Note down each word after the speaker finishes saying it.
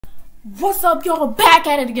What's up, y'all? Back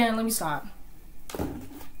at it again. Let me stop.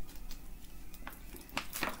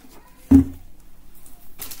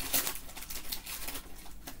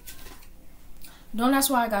 Don't ask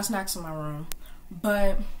why I got snacks in my room.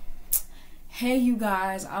 But, hey you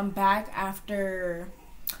guys, I'm back after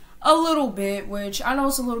a little bit, which I know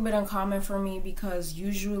it's a little bit uncommon for me because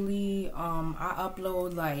usually I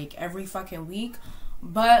upload like every fucking week.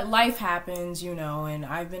 But life happens, you know, and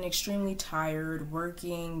I've been extremely tired,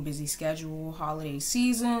 working, busy schedule, holiday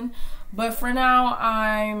season. But for now,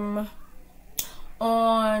 I'm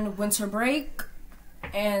on winter break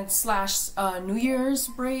and slash New Year's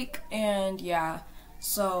break. And yeah,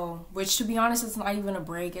 so, which to be honest, it's not even a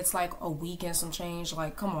break. It's like a week and some change.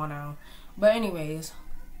 Like, come on now. But anyways,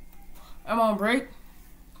 I'm on break.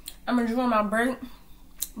 I'm enjoying my break.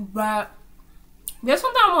 But there's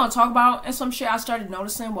something I want to talk about and some shit I started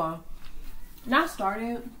noticing. Well, not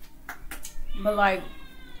started, but like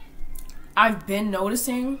I've been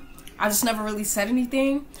noticing. I just never really said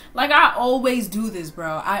anything. Like I always do this,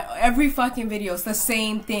 bro. Every fucking video, it's the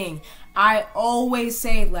same thing. I always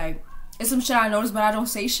say like it's some shit I noticed, but I don't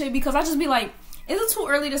say shit because I just be like, is it too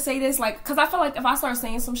early to say this? Like, cause I feel like if I start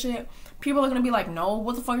saying some shit, people are gonna be like, no,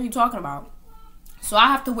 what the fuck are you talking about? So I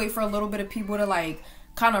have to wait for a little bit of people to like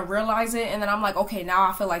kind of realize it, and then I'm like, okay, now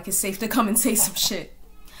I feel like it's safe to come and say some shit.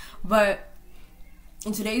 But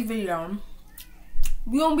in today's video,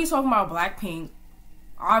 we gonna be talking about BLACKPINK.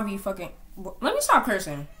 Let me stop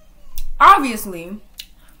cursing. Obviously,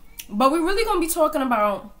 but we're really gonna be talking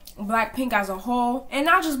about BLACKPINK as a whole, and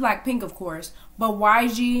not just BLACKPINK, of course, but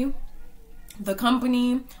YG, the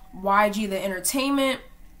company, YG, the entertainment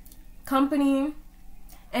company,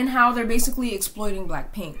 and how they're basically exploiting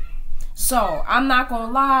BLACKPINK. So, I'm not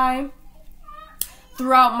gonna lie,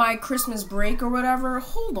 throughout my Christmas break or whatever,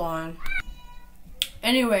 hold on.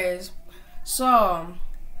 Anyways, so,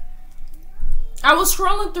 I was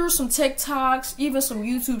scrolling through some TikToks, even some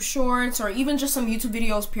YouTube shorts, or even just some YouTube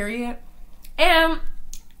videos, period. And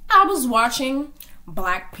I was watching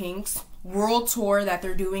BLACKPINK's world tour that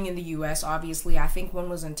they're doing in the US, obviously. I think one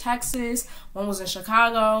was in Texas, one was in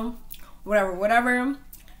Chicago, whatever. And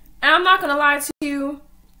I'm not gonna lie to you,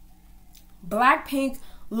 BLACKPINK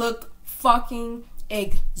looked fucking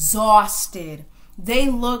exhausted. They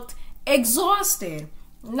looked exhausted.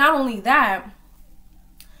 Not only that,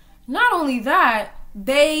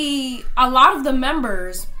 a lot of the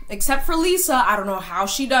members, except for Lisa, I don't know how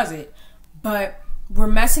she does it, but were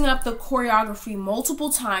messing up the choreography multiple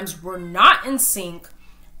times, were not in sync,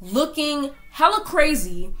 looking hella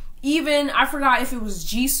crazy. Even, I forgot if it was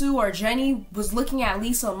Jisoo or Jennie, was looking at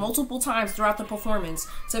Lisa multiple times throughout the performance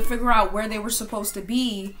to figure out where they were supposed to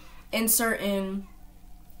be in certain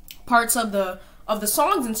parts of the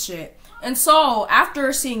songs and shit. And so,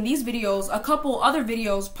 after seeing these videos, a couple other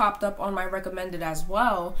videos popped up on my recommended as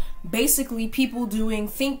well. Basically, people doing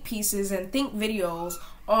think pieces and think videos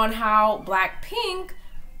on how BLACKPINK,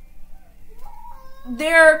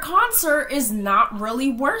 their concert is not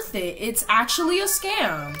really worth it. It's actually a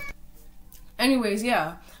scam. Anyways,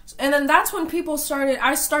 yeah. And then that's when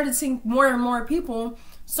I started seeing more and more people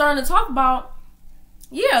starting to talk about,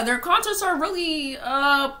 yeah, their concerts are really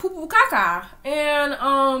poo-poo caca.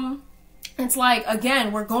 And it's like,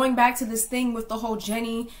 again, we're going back to this thing with the whole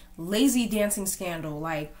Jennie lazy dancing scandal.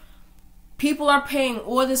 Like, people are paying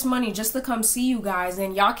all this money just to come see you guys,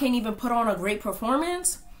 and y'all can't even put on a great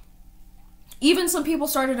performance. Even some people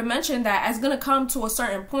started to mention that it's going to come to a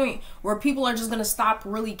certain point where people are just going to stop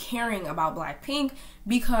really caring about BLACKPINK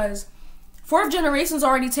because fourth generation's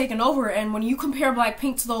already taken over, and when you compare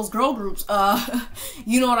BLACKPINK to those girl groups,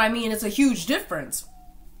 you know what I mean? It's a huge difference.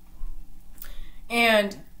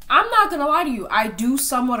 And I'm not going to lie to you, I do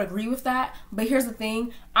somewhat agree with that, but here's the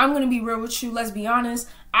thing, I'm going to be real with you, let's be honest,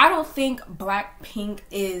 I don't think BLACKPINK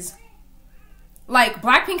is, like,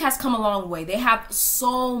 BLACKPINK has come a long way. They have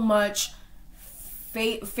so much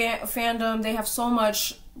fandom, they have so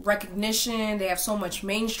much recognition, they have so much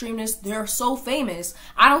mainstreamness, they're so famous.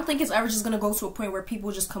 I don't think it's ever just going to go to a point where people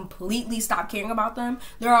just completely stop caring about them.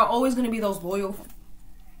 There are always going to be those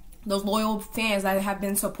loyal fans that have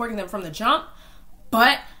been supporting them from the jump,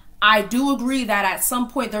 but I do agree that at some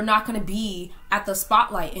point they're not going to be at the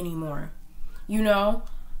spotlight anymore, you know?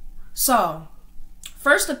 So,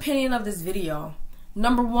 first opinion of this video.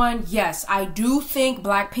 Number one, yes, I do think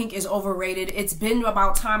BLACKPINK is overrated. It's been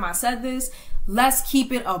about time I said this. Let's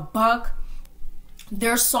keep it a buck.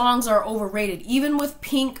 Their songs are overrated. Even with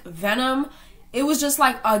Pink Venom, it was just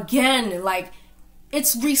like, again, like,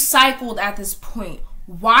 it's recycled at this point.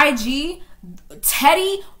 YG,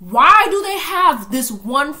 Teddy, why do they have this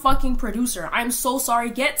one fucking producer? I'm so sorry.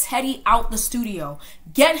 Get Teddy out the studio.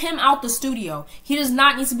 Get him out the studio. He does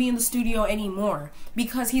not need to be in the studio anymore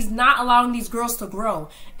because he's not allowing these girls to grow.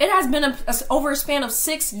 It has been over a span of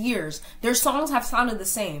 6 years. Their songs have sounded the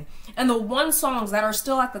same. And the one songs that are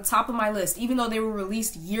still at the top of my list, even though they were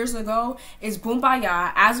released years ago, is Boom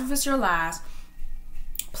Baya, As If It's Your Last,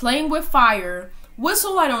 Playing With Fire,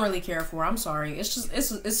 Whistle I don't really care for. I'm sorry. It's just,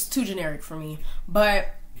 it's too generic for me.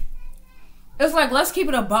 But it's like, let's keep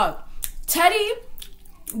it a buck. Teddy,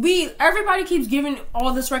 everybody keeps giving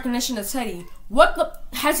all this recognition to Teddy. What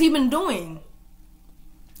the has he been doing?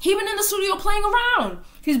 He's been in the studio playing around.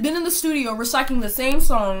 He's been in the studio recycling the same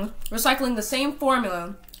song, recycling the same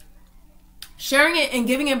formula, sharing it and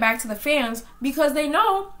giving it back to the fans because they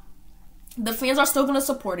know the fans are still going to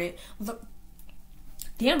support it.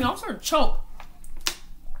 Damn, y'all sort of choke.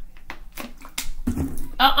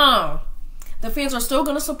 The fans are still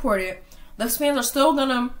gonna support it. The fans are still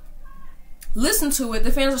gonna listen to it.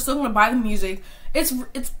 The fans are still gonna buy the music. It's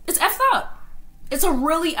effed up. It's a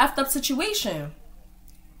really effed up situation.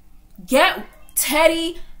 Get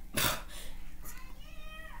Teddy.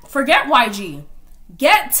 Forget YG.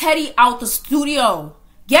 Get Teddy out the studio.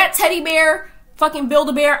 Get Teddy Bear, fucking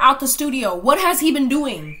Build-A-Bear out the studio. What has he been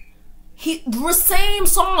doing? The same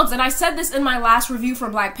songs, and I said this in my last review for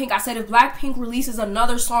BLACKPINK. I said if BLACKPINK releases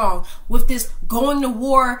another song with this going to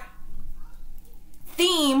war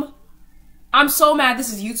theme, I'm so mad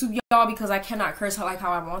this is YouTube, y'all, because I cannot curse like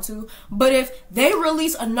how I want to. But if they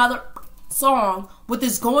release another song with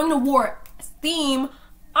this going to war theme,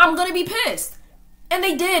 I'm gonna be pissed. And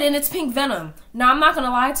they did, and it's Pink Venom. Now, I'm not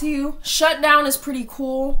gonna lie to you. Shutdown is pretty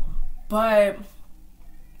cool, but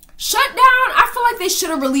Shutdown, I feel like they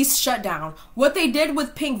should have released Shutdown. What they did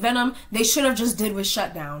with Pink Venom, they should have just did with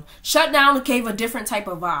Shutdown. Shutdown gave a different type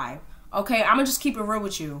of vibe. Okay, I'm gonna just keep it real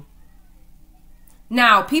with you.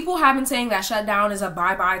 Now, people have been saying that Shutdown is a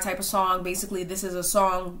bye-bye type of song. Basically, this is a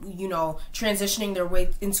song, you know, transitioning their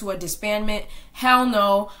way into a disbandment. Hell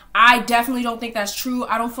no. I definitely don't think that's true.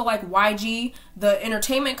 I don't feel like YG, the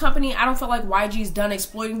entertainment company, I don't feel like YG's done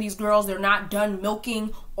exploiting these girls. They're not done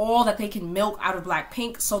milking all that they can milk out of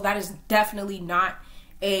BLACKPINK. So that is definitely not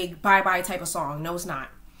a bye-bye type of song. No, it's not.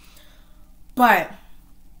 But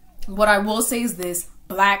what I will say is this.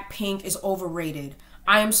 BLACKPINK is overrated.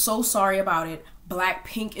 I am so sorry about it.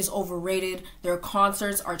 BLACKPINK is overrated. Their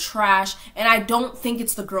concerts are trash. And I don't think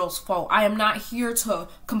it's the girls' fault. I am not here to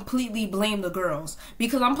completely blame the girls,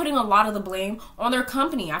 because I'm putting a lot of the blame on their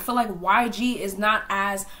company. I feel like YG is not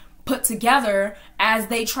as put together as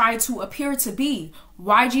they try to appear to be.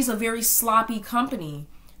 YG's a very sloppy company.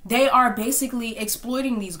 They are basically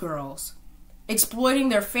exploiting these girls. Exploiting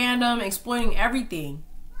their fandom, exploiting everything.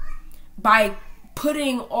 By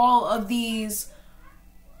putting all of these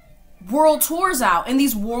world tours out, and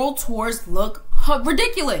these world tours look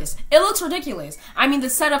ridiculous. It looks ridiculous. I mean, the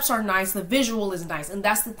setups are nice, the visual is nice, and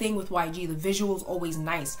that's the thing with YG. The visual is always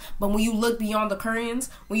nice, but when you look beyond the curtains,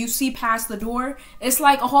 when you see past the door, it's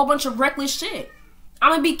like a whole bunch of reckless shit.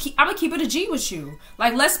 I'm gonna keep it a G with you.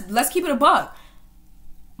 Like, let's keep it a buck.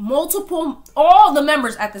 All the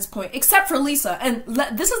members at this point, except for Lisa, and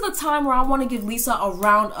this is the time where I want to give Lisa a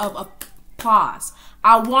round of applause.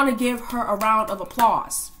 I want to give her a round of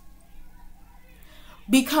applause.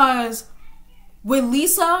 Because with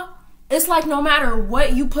Lisa, it's like no matter what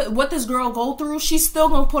this girl go through, she's still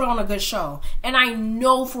gonna put on a good show. And I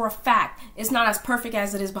know for a fact it's not as perfect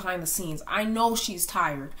as it is behind the scenes. I know she's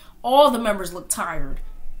tired. All the members look tired.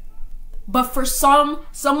 But for some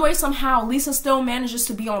way, somehow, Lisa still manages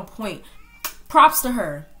to be on point. Props to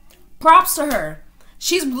her. Props to her.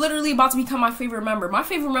 She's literally about to become my favorite member. My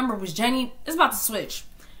favorite member was Jenny. It's about to switch.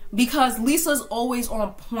 Because Lisa's always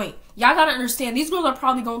on point. Y'all gotta understand, these girls are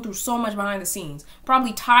probably going through so much behind the scenes.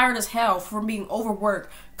 Probably tired as hell from being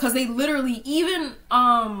overworked. Because they literally, even,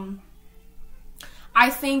 I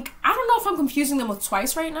don't know if I'm confusing them with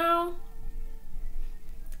Twice right now.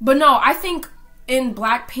 But no, I think in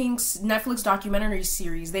BLACKPINK's Netflix documentary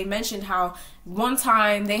series, they mentioned how one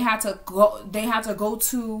time they had to go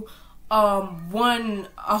to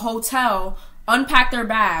a hotel, unpack their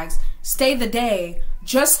bags, stay the day,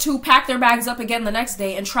 just to pack their bags up again the next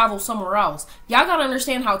day and travel somewhere else. Y'all gotta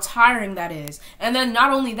understand how tiring that is. And then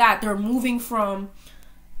not only that, they're moving from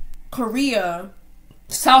Korea,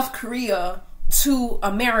 South Korea, to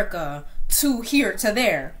America, to here, to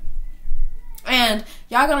there. And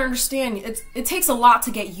y'all gotta understand, it takes a lot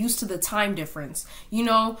to get used to the time difference. You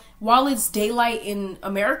know, while it's daylight in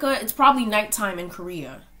America, it's probably nighttime in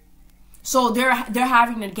Korea. So they're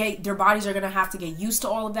having to their bodies are gonna have to get used to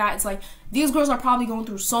all of that. It's like these girls are probably going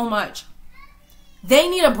through so much. They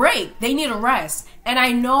need a break. They need a rest. And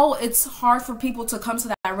I know it's hard for people to come to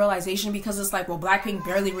that realization because it's like, well, Blackpink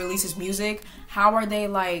barely releases music. How are they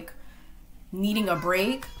like needing a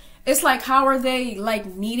break? It's like, how are they like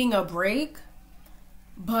needing a break?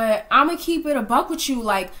 But I'm gonna keep it a buck with you.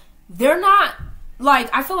 Like, they're not,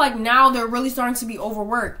 like, I feel like now they're really starting to be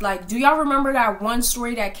overworked. Like, do y'all remember that one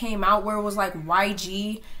story that came out where it was like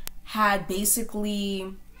YG had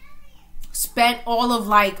basically spent all of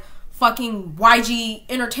like fucking YG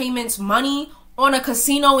Entertainment's money on a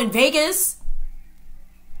casino in Vegas?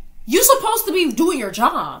 You supposed to be doing your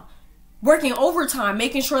job, working overtime,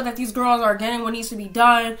 making sure that these girls are getting what needs to be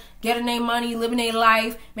done, getting their money, living their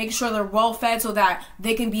life, making sure they're well fed so that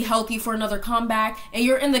they can be healthy for another comeback. And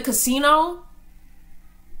you're in the casino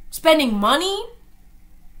spending money?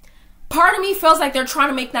 Part of me feels like they're trying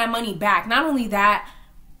to make that money back. Not only that,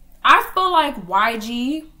 I feel like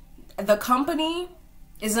YG, the company,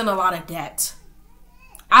 is in a lot of debt.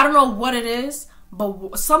 I don't know what it is,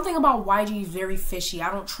 but something about YG is very fishy.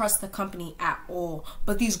 I don't trust the company at all.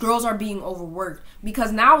 But these girls are being overworked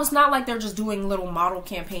because now it's not like they're just doing little model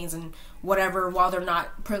campaigns and whatever while they're not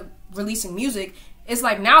releasing music. It's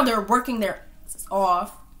like now they're working their asses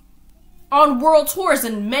off on world tours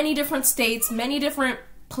in many different states, many different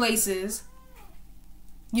places.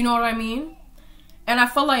 You know what I mean? And I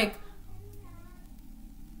feel like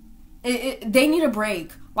they need a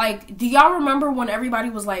break. Like, do y'all remember when everybody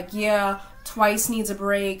was like, yeah, Twice needs a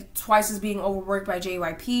break, Twice is being overworked by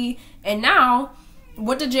JYP, and now,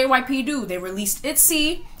 what did JYP do? They released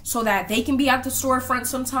ITZY so that they can be at the storefront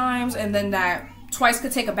sometimes, and then that Twice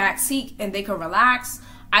could take a back seat and they could relax.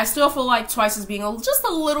 I still feel like Twice is being just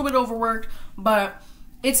a little bit overworked, but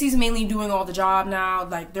ITZY's mainly doing all the job now.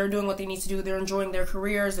 Like, they're doing what they need to do, they're enjoying their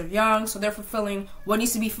careers, they're young, so they're fulfilling what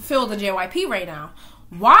needs to be fulfilled in JYP right now.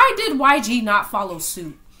 Why did YG not follow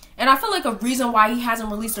suit? And I feel like a reason why he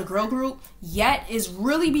hasn't released a girl group yet is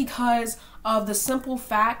really because of the simple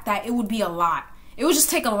fact that it would be a lot. It would just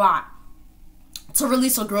take a lot to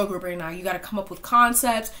release a girl group right now. You got to come up with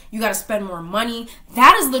concepts. You got to spend more money.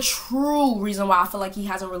 That is the true reason why I feel like he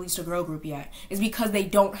hasn't released a girl group yet. Is because they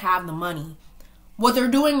don't have the money. What they're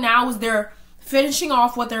doing now is they're finishing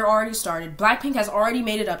off what they're already started. Blackpink has already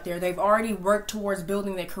made it up there. They've already worked towards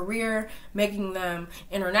building their career, making them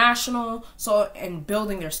international, and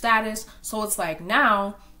building their status. So it's like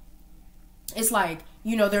now, it's like,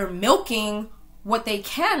 you know, they're milking what they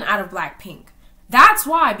can out of Blackpink. That's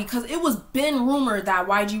why, because it was been rumored that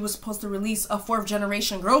YG was supposed to release a 4th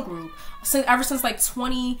generation girl group ever since like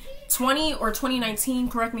 2020 or 2019.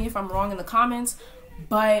 Correct me if I'm wrong in the comments.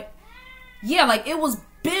 But yeah, like, it was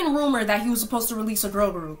been rumored that he was supposed to release a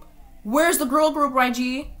girl group. Where's the girl group,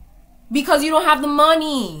 YG? Because you don't have the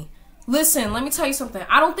money. Listen, let me tell you something.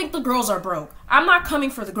 I don't think the girls are broke. I'm not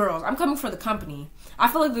coming for the girls. I'm coming for the company. I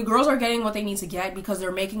feel like the girls are getting what they need to get because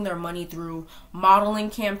they're making their money through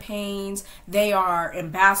modeling campaigns. They are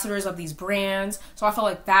ambassadors of these brands. So I feel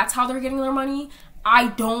like that's how they're getting their money. I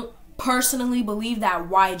don't personally believe that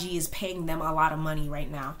YG is paying them a lot of money right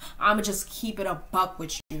now. I'ma just keep it a buck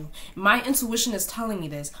with you. My intuition is telling me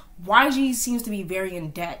this. YG seems to be very in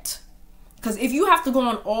debt. Because if you have to go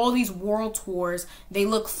on all these world tours, they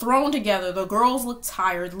look thrown together, the girls look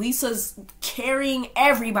tired, Lisa's carrying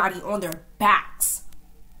everybody on their backs.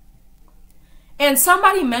 And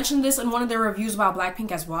somebody mentioned this in one of their reviews about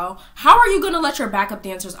Blackpink as well. How are you going to let your backup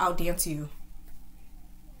dancers outdance you?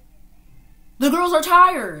 The girls are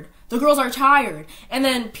tired. The girls are tired. And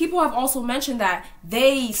then people have also mentioned that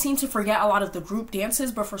they seem to forget a lot of the group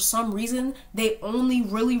dances, but for some reason, they only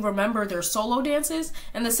really remember their solo dances.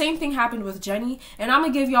 And the same thing happened with Jennie. And I'm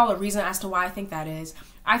going to give y'all a reason as to why I think that is.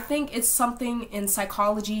 I think it's something in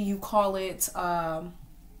psychology, you call it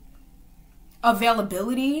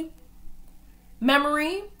availability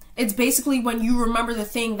memory. It's basically when you remember the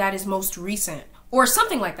thing that is most recent. Or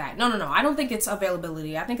something like that. No. I don't think it's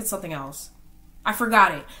availability. I think it's something else. I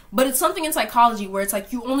forgot it. But it's something in psychology where it's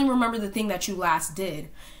like you only remember the thing that you last did.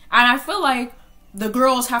 And I feel like the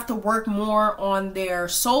girls have to work more on their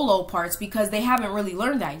solo parts because they haven't really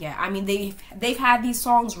learned that yet. I mean, they've had these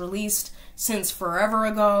songs released since forever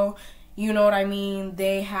ago. You know what I mean?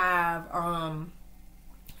 They have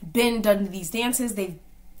been done these dances. They've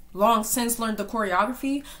long since learned the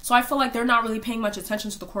choreography. So I feel like they're not really paying much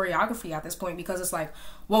attention to the choreography at this point because it's like,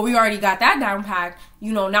 well, we already got that down packed.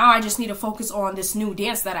 You know, now I just need to focus on this new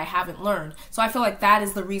dance that I haven't learned. So I feel like that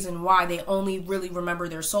is the reason why they only really remember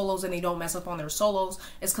their solos and they don't mess up on their solos.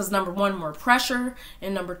 It's because number one, more pressure,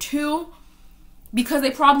 and number two, because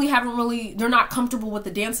they probably they're not comfortable with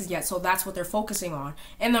the dances yet, so that's what they're focusing on.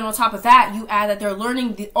 And then on top of that, you add that they're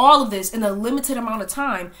learning all of this in a limited amount of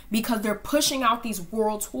time because they're pushing out these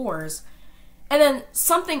world tours. And then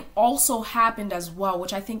something also happened as well,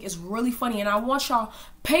 which I think is really funny, and I want y'all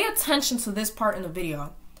pay attention to this part in the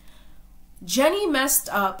video. Jennie messed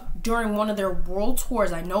up during one of their world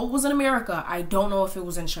tours. I know it was in America. I don't know if it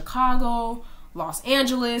was in Chicago, Los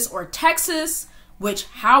Angeles, or Texas, which,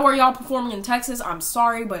 how are y'all performing in Texas? I'm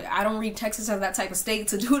sorry, but I don't read Texas as that type of state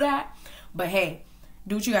to do that. But hey,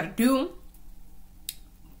 do what you gotta do.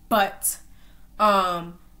 But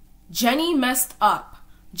Jennie messed up.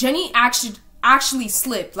 Jennie actually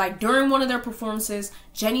slipped. Like, during one of their performances,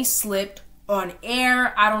 Jennie slipped on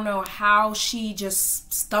air. I don't know how she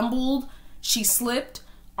just stumbled. She slipped.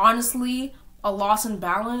 Honestly, a loss in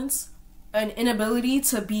balance, an inability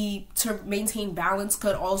to maintain balance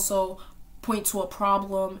could also point to a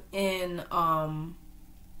problem in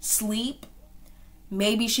sleep.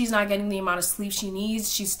 Maybe she's not getting the amount of sleep she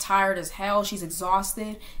needs. She's tired as hell. She's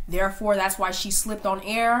exhausted. Therefore, that's why she slipped on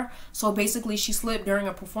air. So basically, she slipped during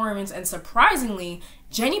a performance. And surprisingly,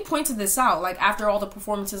 Jennie pointed this out. Like, after all the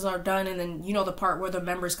performances are done, and then, you know, the part where the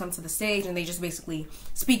members come to the stage and they just basically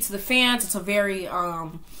speak to the fans. It's a very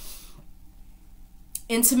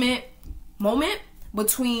intimate moment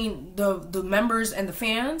between the members and the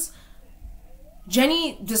fans.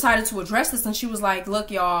 Jennie decided to address this, and she was like, look,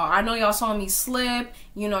 y'all, I know y'all saw me slip.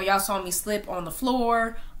 You know, y'all saw me slip on the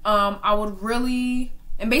floor. I would really...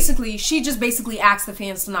 And basically, she just basically asked the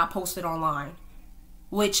fans to not post it online,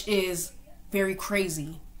 which is very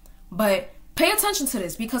crazy. But pay attention to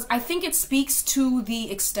this, because I think it speaks to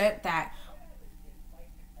the extent that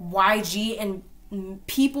YG and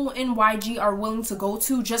people in YG are willing to go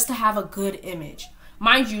to just to have a good image.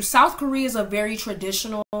 Mind you, South Korea is a very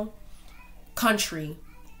traditional country.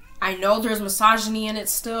 I know there's misogyny in it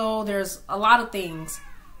still. There's a lot of things,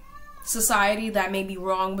 society, that may be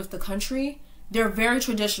wrong with the country. They're very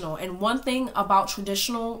traditional. And one thing about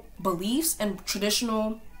traditional beliefs and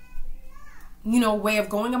traditional, you know, way of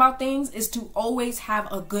going about things is to always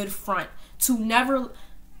have a good front. To never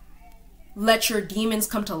let your demons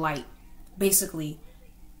come to light, basically.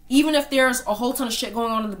 Even if there's a whole ton of shit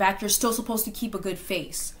going on in the back, you're still supposed to keep a good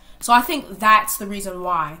face. So I think that's the reason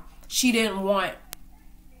why she didn't want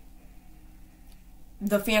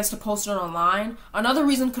the fans to post it online. Another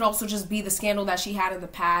reason could also just be the scandal that she had in the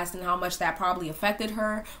past and how much that probably affected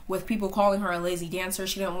her, with people calling her a lazy dancer.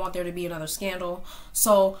 She didn't want there to be another scandal.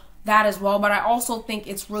 So that as well. But I also think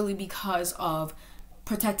it's really because of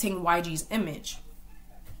protecting YG's image.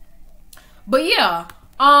 But yeah,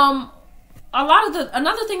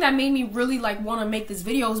 another thing that made me really like want to make this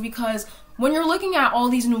video is because when you're looking at all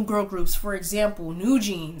these new girl groups, for example, New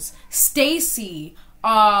Jeans, Stacy,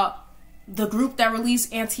 the group that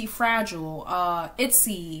released Anti-Fragile,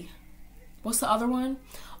 ITZY, what's the other one?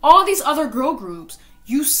 All these other girl groups,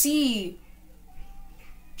 you see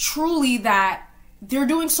truly that they're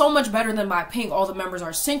doing so much better than BLACKPINK. All the members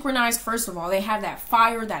are synchronized. First of all, they have that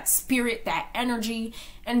fire, that spirit, that energy.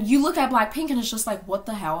 And you look at BLACKPINK and it's just like, what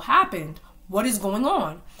the hell happened? What is going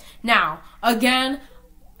on? Now, again,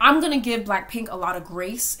 I'm going to give BLACKPINK a lot of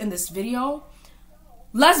grace in this video.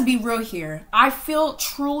 Let's be real here. I feel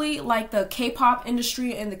truly like the K-pop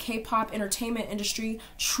industry and the K-pop entertainment industry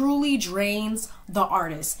truly drains the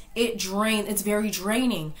artists. It's very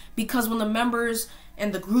draining, because when the members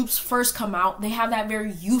and the groups first come out, they have that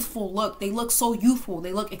very youthful look. They look so youthful.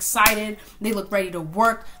 They look excited. They look ready to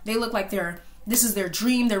work. They look like this is their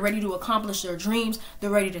dream. They're ready to accomplish their dreams. They're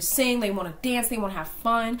ready to sing. They want to dance. They want to have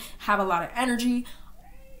fun, have a lot of energy.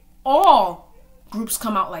 All groups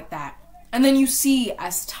come out like that. And then you see,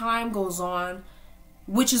 as time goes on,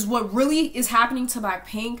 which is what really is happening to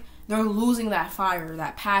BLACKPINK, they're losing that fire,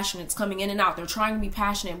 that passion. It's coming in and out. They're trying to be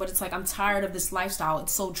passionate, but it's like, I'm tired of this lifestyle.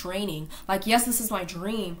 It's so draining. Like, yes, this is my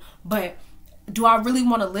dream, but do I really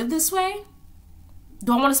want to live this way?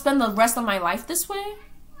 Do I want to spend the rest of my life this way?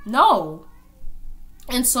 No.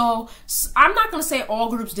 And so, I'm not going to say all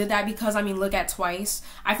groups did that, because, I mean, look at Twice.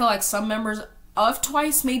 I feel like some members of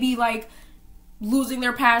Twice maybe, like, losing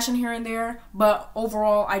their passion here and there, but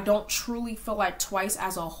overall, I don't truly feel like Twice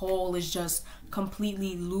as a whole is just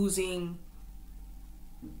completely losing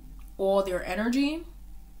all their energy.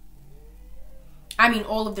 I mean,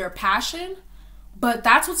 all of their passion. But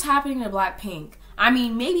that's what's happening to BLACKPINK. I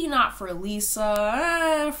mean, maybe not for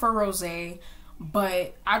Lisa, for Rosé,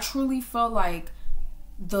 but I truly feel like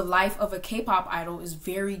the life of a K-pop idol is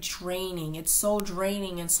very draining. It's so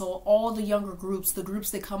draining. And so all the younger groups, the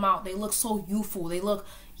groups that come out, they look so youthful. They look,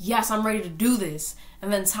 yes, I'm ready to do this.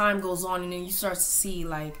 And then time goes on, and then you start to see,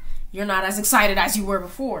 like, you're not as excited as you were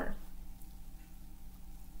before.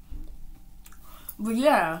 But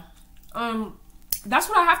yeah, that's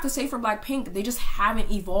what I have to say for Blackpink. They just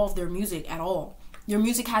haven't evolved their music at all. Their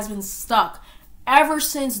music has been stuck ever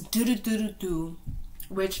since Do Do Do Do Do,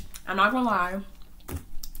 which I'm not gonna lie,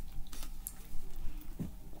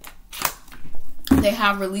 they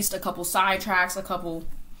have released a couple side tracks, a couple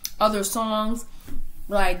other songs,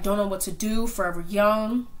 like Don't Know What to Do, Forever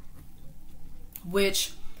Young,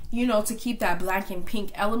 which, you know, to keep that black and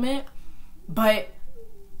pink element, but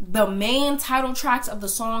the main title tracks of the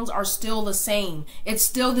songs are still the same. It's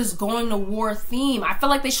still this going to war theme. I feel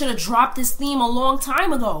like they should have dropped this theme a long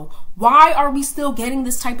time ago. Why are we still getting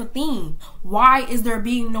this type of theme? Why is there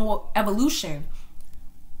being no evolution?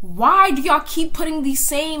 Why do y'all keep putting these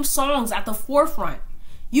same songs at the forefront?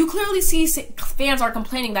 You clearly see fans are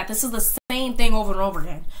complaining that this is the same thing over and over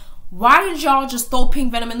again. Why did y'all just throw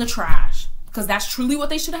Pink Venom in the trash? Because that's truly what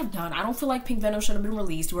they should have done. I don't feel like Pink Venom should have been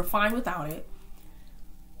released. We're fine without it.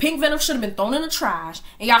 Pink Venom should have been thrown in the trash,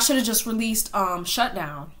 and y'all should have just released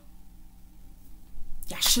Shutdown.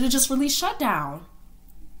 Y'all should have just released Shutdown.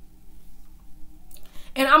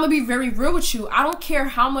 And I'm gonna be very real with you. I don't care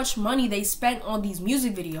how much money they spent on these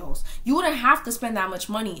music videos. You wouldn't have to spend that much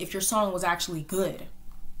money if your song was actually good.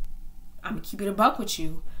 I'm gonna keep it a buck with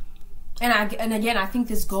you. And again, I think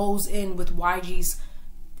this goes in with YG's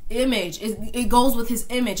image. It goes with his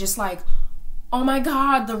image. It's like, oh my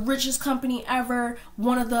God, the richest company ever,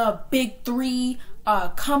 one of the big three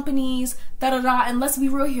companies, da-da-da. And let's be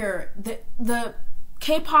real here, the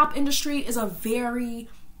K-pop industry is a very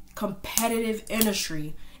competitive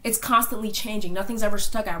industry. It's constantly changing. Nothing's ever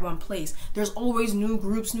stuck at one place. There's always new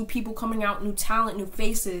groups, new people coming out, new talent, new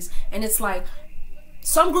faces. And it's like,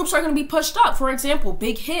 some groups are going to be pushed up. For example,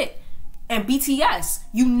 Big Hit and BTS.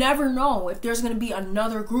 You never know if there's going to be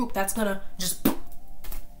another group that's going to just...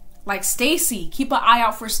 Like Stacy, keep an eye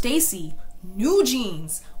out for Stacy. New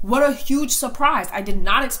Jeans, what a huge surprise. I did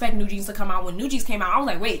not expect New Jeans to come out. When New Jeans came out, I was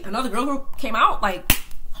like, wait, another girl group came out? Like,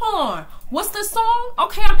 hold on, what's this song?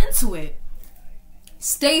 Okay, I'm into it.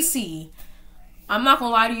 Stacy, I'm not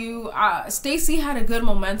gonna lie to you, Stacy had a good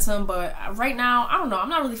momentum, but right now, I don't know, I'm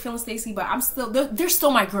not really feeling Stacy, but I'm still, they're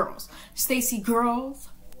still my girls. Stacy girls,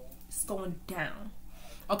 it's going down.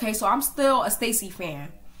 Okay, so I'm still a Stacy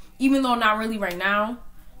fan, even though not really right now.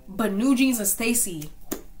 But New Jeans and Stacy,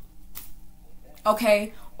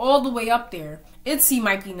 okay, all the way up there. ITZY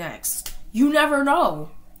might be next. You never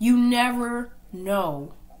know. You never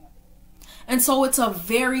know. And so it's a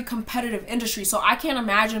very competitive industry. So I can't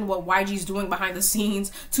imagine what YG's doing behind the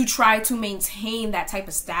scenes to try to maintain that type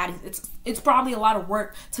of status. It's probably a lot of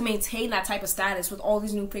work to maintain that type of status with all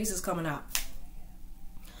these new faces coming up.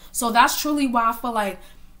 So that's truly why I feel like,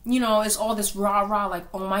 you know, it's all this rah-rah, like,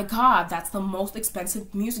 oh my God, that's the most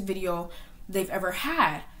expensive music video they've ever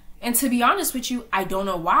had. And to be honest with you, I don't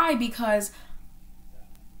know why, because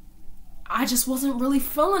I just wasn't really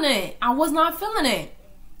feeling it. I was not feeling it.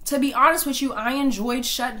 To be honest with you, I enjoyed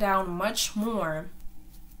Shutdown much more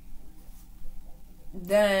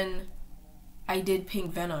than I did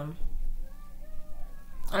Pink Venom.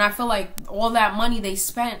 And I feel like all that money they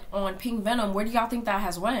spent on Pink Venom, where do y'all think that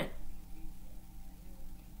has went?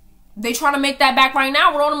 They trying to make that back right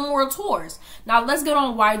now. We're on them world tours. Now let's get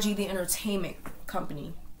on YG, the entertainment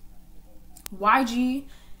company. YG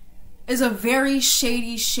is a very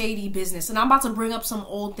shady business. And I'm about to bring up some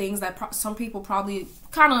old things that some people probably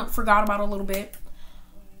kind of forgot about a little bit.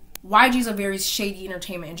 YG is a very shady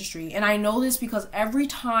entertainment industry. And I know this because every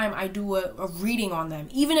time I do a reading on them,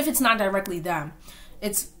 even if it's not directly them,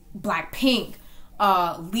 it's Blackpink,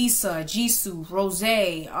 Lisa, Jisoo,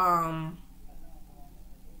 Rosé,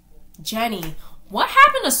 Jennie. What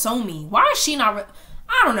happened to Somi? Why is she not...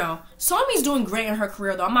 I don't know. Somi's doing great in her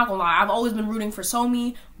career, though. I'm not gonna lie. I've always been rooting for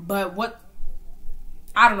Somi, but what...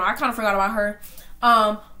 I don't know. I kind of forgot about her.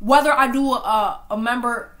 Whether I do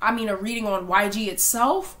a reading on YG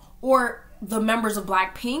itself or the members of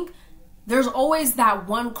Blackpink, there's always that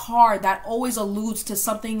one card that always alludes to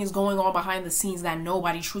something is going on behind the scenes that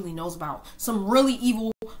nobody truly knows about. Some really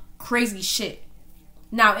evil, crazy shit.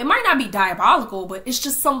 Now, it might not be diabolical, but it's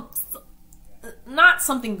just not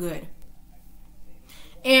something good.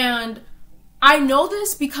 And I know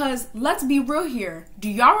this because, let's be real here. Do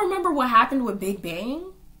y'all remember what happened with Big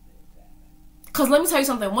Bang? Because let me tell you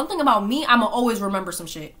something. One thing about me, I'ma always remember some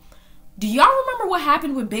shit. Do y'all remember what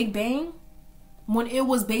happened with Big Bang? When it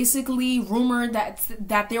was basically rumored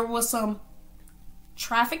that there was some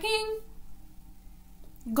trafficking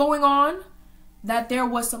going on? That there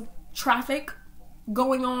was some traffic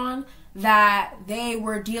going on, that they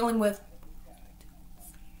were dealing with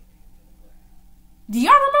Do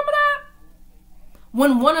y'all remember that?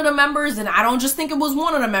 When one of the members, and I don't just think it was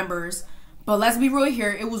one of the members, but let's be real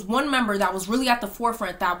here, it was one member that was really at the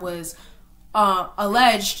forefront that was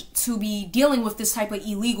alleged to be dealing with this type of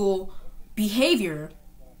illegal behavior.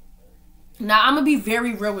 Now, I'm going to be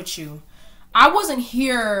very real with you. I wasn't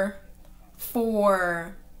here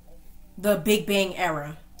for the Big Bang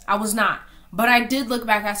era. I was not. But I did look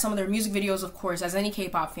back at some of their music videos, of course, as any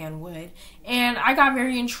K-pop fan would. And I got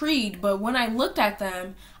very intrigued. But when I looked at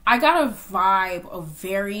them, I got a vibe of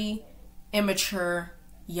very immature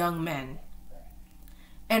young men.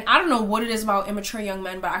 And I don't know what it is about immature young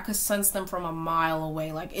men, but I could sense them from a mile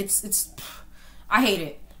away. Like, I hate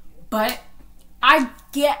it. But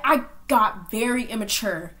I got very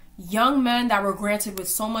immature young men that were granted with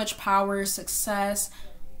so much power, success,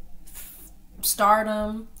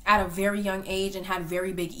 stardom at a very young age and had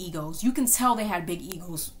very big egos. You can tell they had big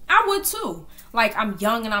egos. I would too. Like, I'm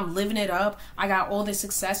young and I'm living it up. I got all this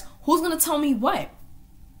success. Who's gonna tell me what?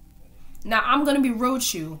 Now, I'm gonna be real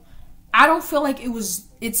with you. I don't feel like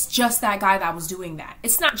it's just that guy that was doing that.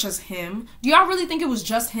 It's not just him. Do y'all really think it was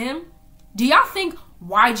just him? Do y'all think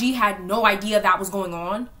YG had no idea that was going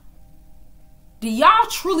on? Do y'all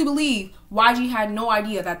truly believe YG had no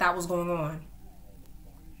idea that that was going on?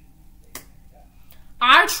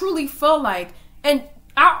 I truly feel like, and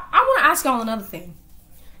I want to ask y'all another thing.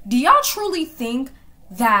 Do y'all truly think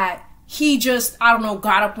that he just, I don't know,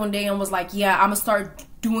 got up one day and was like, yeah, I'm going to start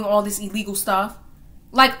doing all this illegal stuff?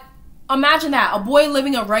 Like, imagine that. A boy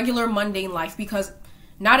living a regular, mundane life, because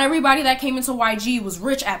not everybody that came into YG was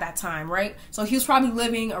rich at that time, right? So he was probably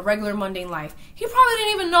living a regular, mundane life. He probably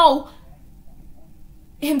didn't even know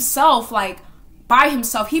himself, like, by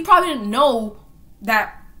himself. He probably didn't know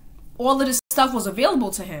that all of this stuff was available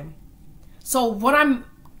to him. So what I'm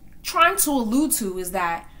trying to allude to is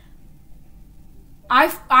that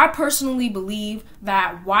I personally believe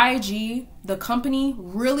that YG, the company,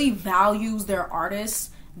 really values their artists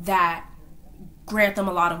that grant them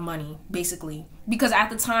a lot of money, basically. Because at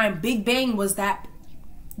the time, Big Bang was that.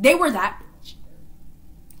 They were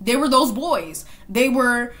those boys. They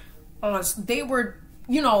were,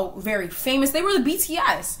 you know, very famous. They were the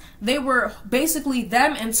BTS. They were basically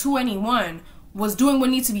them, and 2NE1 was doing what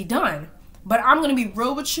needs to be done. But I'm going to be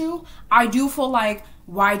real with you. I do feel like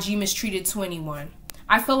YG mistreated 2NE1.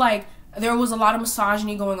 I feel like there was a lot of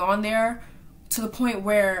misogyny going on there to the point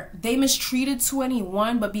where they mistreated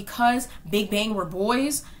 2NE1, but because Big Bang were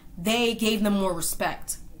boys, they gave them more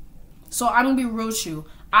respect. So I'm going to be real with you.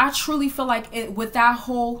 I truly feel like with that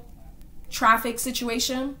whole traffic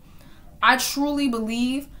situation, I truly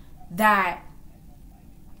believe that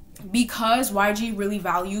because YG really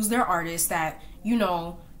values their artists that, you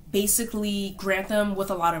know, basically grant them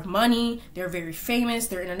with a lot of money, they're very famous,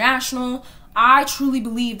 they're international, I truly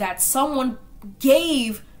believe that someone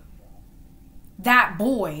gave that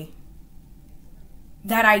boy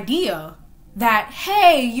that idea that,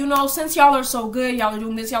 hey, you know, since y'all are so good, y'all are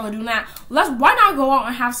doing this, y'all are doing that, why not go out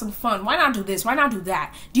and have some fun? Why not do this? Why not do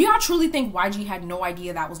that? Do y'all truly think YG had no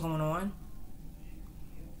idea that was going on?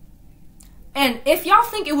 And if y'all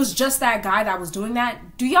think it was just that guy that was doing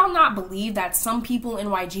that, do y'all not believe that some people in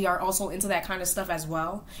YG are also into that kind of stuff as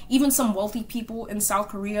well? Even some wealthy people in South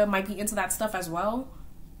Korea might be into that stuff as well.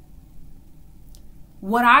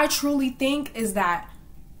 What I truly think is that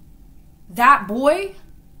that boy,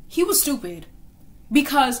 he was stupid.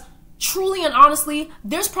 Because truly and honestly,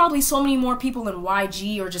 there's probably so many more people in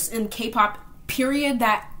YG or just in K-pop period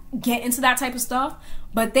that get into that type of stuff,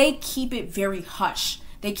 but they keep it very hush.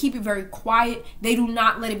 They keep it very quiet. They do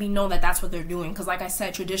not let it be known that that's what they're doing. Because like I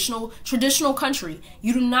said, traditional country,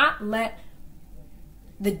 you do not let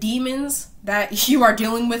the demons that you are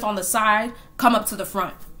dealing with on the side come up to the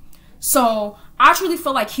front. So I truly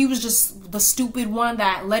feel like he was just the stupid one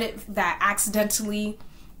that that accidentally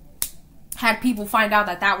had people find out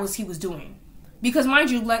that that was he was doing. Because mind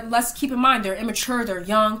you, let's keep in mind, they're immature, they're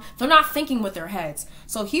young, they're not thinking with their heads.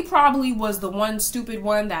 So he probably was the one stupid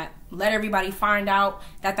one that let everybody find out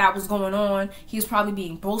that that was going on. He was probably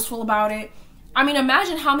being boastful about it. I mean,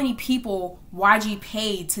 imagine how many people YG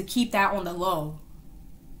paid to keep that on the low.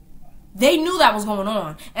 They knew that was going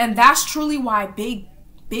on. And that's truly why Big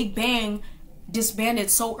Bang disbanded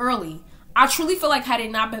so early. I truly feel like had it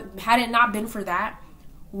not been for that,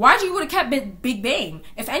 YG would have kept Big Bang.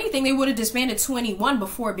 If anything, they would have disbanded 2NE1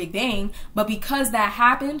 before Big Bang. But because that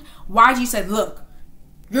happened, YG said, look,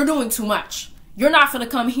 you're doing too much. You're not going to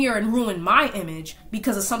come here and ruin my image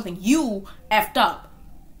because of something you effed up.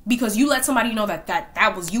 Because you let somebody know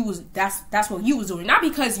that was you, that's what you was doing. Not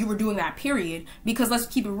because you were doing that, period. Because let's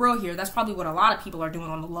keep it real here. That's probably what a lot of people are doing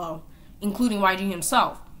on the low, including YG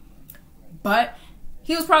himself. But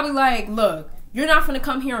He was probably like, look, you're not going to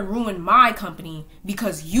come here and ruin my company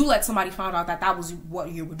because you let somebody find out that that was what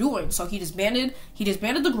you were doing. So he disbanded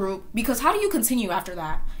the group, because how do you continue after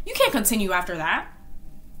that? You can't continue after that.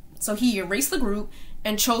 So he erased the group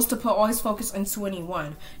and chose to put all his focus into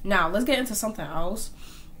anyone. Now, let's get into something else.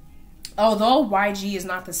 Although YG is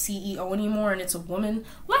not the CEO anymore and it's a woman,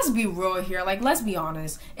 let's be real here. Like, let's be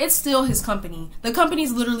honest. It's still his company. The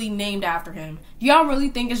company's literally named after him. Do y'all really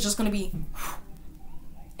think it's just going to be...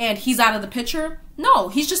 and he's out of the picture? No,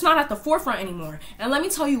 he's just not at the forefront anymore. And let me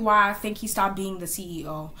tell you why I think he stopped being the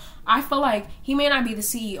CEO. I feel like he may not be the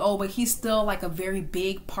CEO, but he's still like a very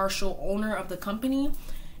big partial owner of the company.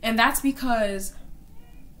 And that's because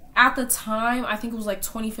at the time, I think it was like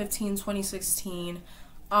 2015, 2016,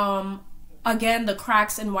 again, the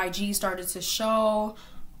cracks in YG started to show.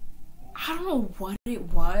 I don't know what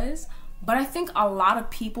it was, but I think a lot of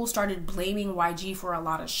people started blaming YG for a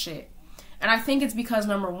lot of shit. And I think it's because,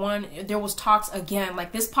 number one, there was talks, again,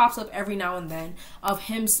 like this pops up every now and then, of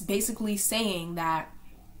him basically saying that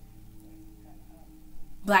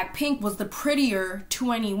BLACKPINK was the prettier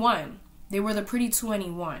 2NE1. They were the pretty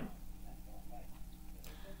 2NE1.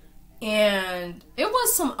 And it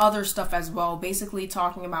was some other stuff as well, basically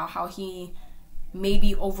talking about how he may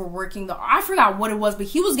be overworking I forgot what it was, but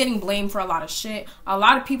he was getting blamed for a lot of shit. A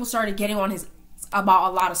lot of people started getting on his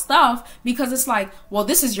about a lot of stuff, because it's like, well,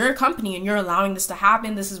 this is your company and you're allowing this to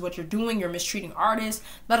happen. This is what you're doing. You're mistreating artists,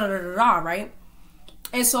 da da da da da, right?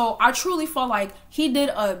 And so I truly felt like he did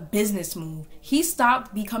a business move. He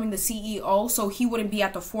stopped becoming the CEO so he wouldn't be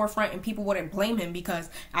at the forefront and people wouldn't blame him, because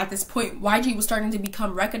at this point, YG was starting to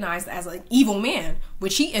become recognized as an evil man,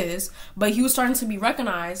 which he is, but he was starting to be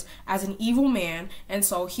recognized as an evil man. And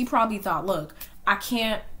so he probably thought, look, I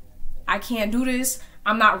can't do this.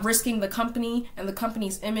 I'm not risking the company and the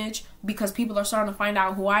company's image because people are starting to find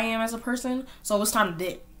out who I am as a person. So it's time to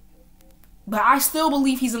dip. But I still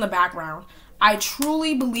believe he's in the background. I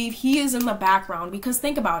truly believe he is in the background, because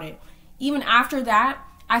think about it. Even after that,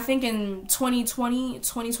 I think in 2020,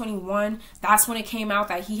 2021, that's when it came out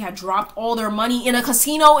that he had dropped all their money in a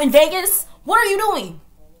casino in Vegas. What are you doing?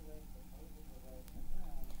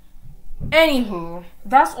 Anywho,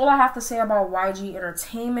 that's all I have to say about YG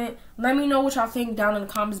Entertainment. Let me know what y'all think down in the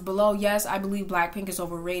comments below. Yes, I believe BLACKPINK is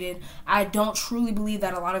overrated. I don't truly believe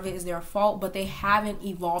that a lot of it is their fault, but they haven't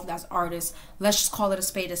evolved as artists. Let's just call it a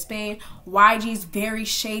spade a spade. YG's very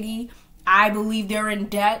shady. I believe they're in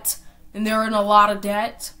debt, and they're in a lot of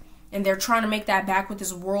debt, and they're trying to make that back with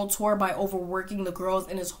this world tour by overworking the girls,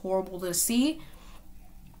 and it's horrible to see,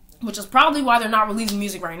 which is probably why they're not releasing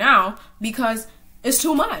music right now, because it's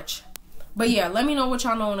too much. But yeah, let me know what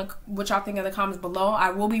y'all know, what y'all think in the comments below.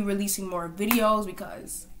 I will be releasing more videos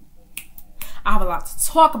because I have a lot to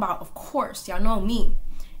talk about, of course. Y'all know me.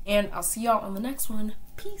 And I'll see y'all on the next one.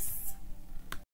 Peace.